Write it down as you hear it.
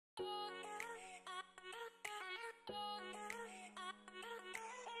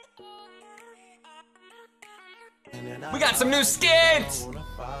We got some new skins.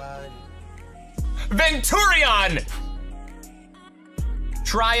 Venturion,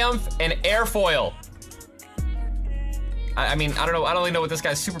 Triumph, and Airfoil. I mean, I don't know. I don't really know what this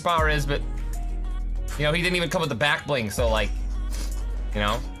guy's superpower is, but you know, he didn't even come with the back bling. So like, you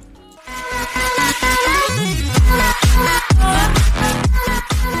know.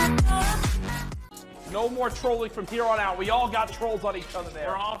 No more trolling from here on out. We all got trolls on each other there.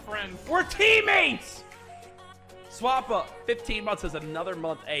 We're all friends. We're teammates! Swap up. 15 months is another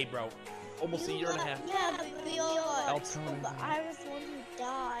month. Hey, bro. Almost a year and a half. Yeah, but we all but I was the one who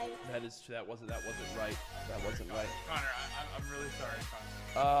died. That wasn't right. That wasn't right. Connor, I'm really sorry,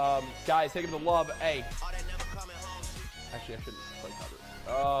 Connor. Guys, take him to love. Hey. Actually, I shouldn't play cover.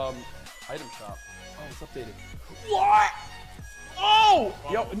 Item shop. Oh, it's updated. What? Oh!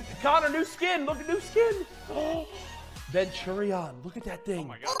 Yo, Connor, new skin. Look at new skin. Oh. Venturion. Look at that thing. Oh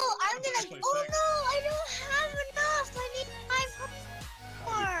my god. Oh, I'm gonna. Oh no, I don't have enough. I need 500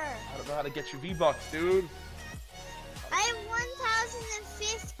 more. I don't know how to get your V-Bucks, dude. I have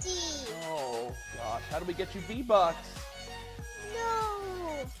 1,050. Oh gosh, how do we get you V-Bucks? No.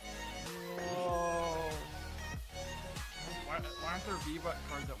 Oh. Why aren't there V-Buck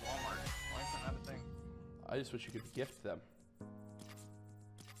cards at Walmart? Why is that not a thing? I just wish you could gift them.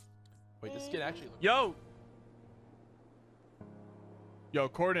 Wait, this skin actually looks... Yo,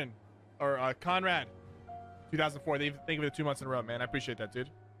 Corden, or Conrad, 2004. They think of it 2 months in a row, man. I appreciate that, dude.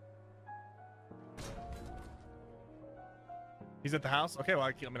 He's at the house? Okay, well,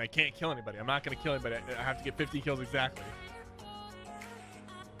 I mean, I can't kill anybody. I'm not going to kill anybody. I have to get 50 kills exactly.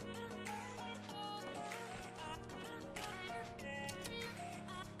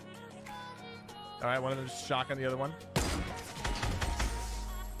 All right, one of them just shotgun the other one.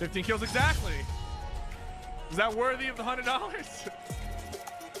 15 kills exactly. Is that worthy of the $100?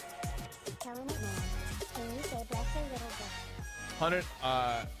 Tell him again. Can you say bless a little bit? 100,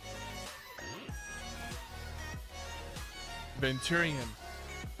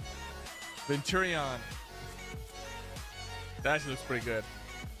 Venturion. That actually looks pretty good.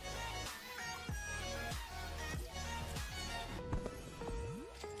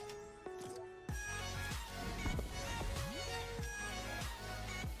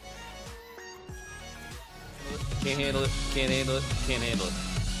 Can't handle it, can't handle it, can't handle it.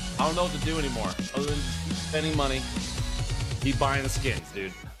 I don't know what to do anymore other than keep spending money, keep buying the skins,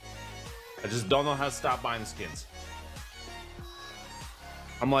 dude. I just don't know how to stop buying the skins.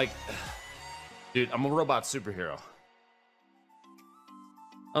 I'm like, dude, I'm a robot superhero. I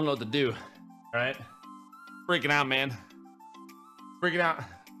don't know what to do, all right? Freaking out, man. Freaking out.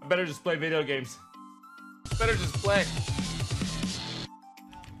 I better just play video games. Better just play.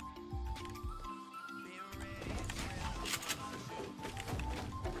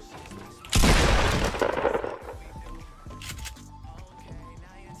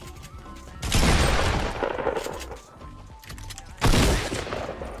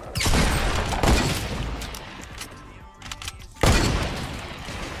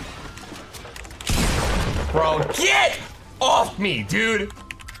 Bro, get off me, dude!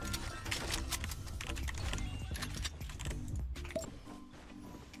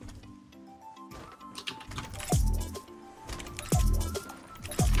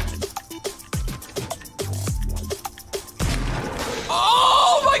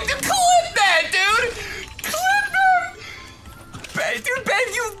 Oh my god, clip that, dude! Clip him! Dude, Ben,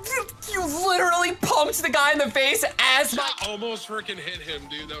 you literally pumped the guy in the face as my— I almost freaking hit him,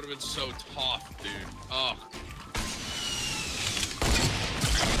 dude. That would have been so tough, dude. Oh.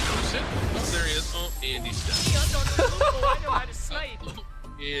 Oh, there he is. Oh, Andy's dead. I know how to snipe.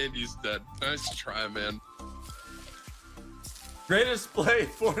 Andy's dead. Nice try, man. Greatest play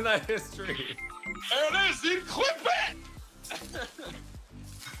Fortnite history. There it is, dude. Clip it!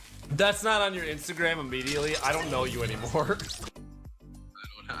 That's not on your Instagram immediately. I don't know you anymore.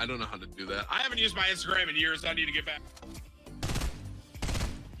 I don't know how to do that. I haven't used my Instagram in years. I need to get back.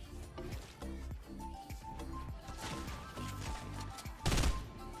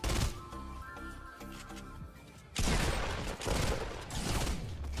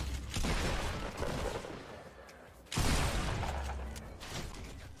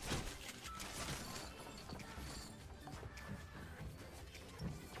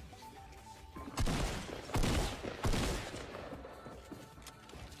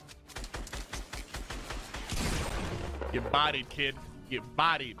 Get bodied, kid. Get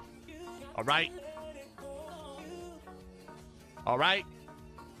bodied. All right? All right?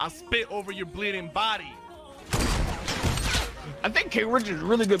 I'll spit over your bleeding body. I think King Richard's a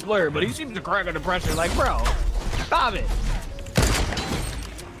really good player, but he seems to crack under pressure. Like, bro, stop it.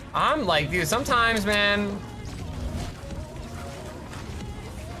 I'm like, dude, sometimes, man,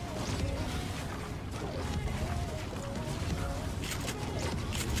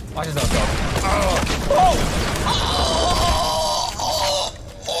 Watch his nose go.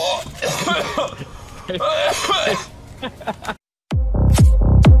 Oh!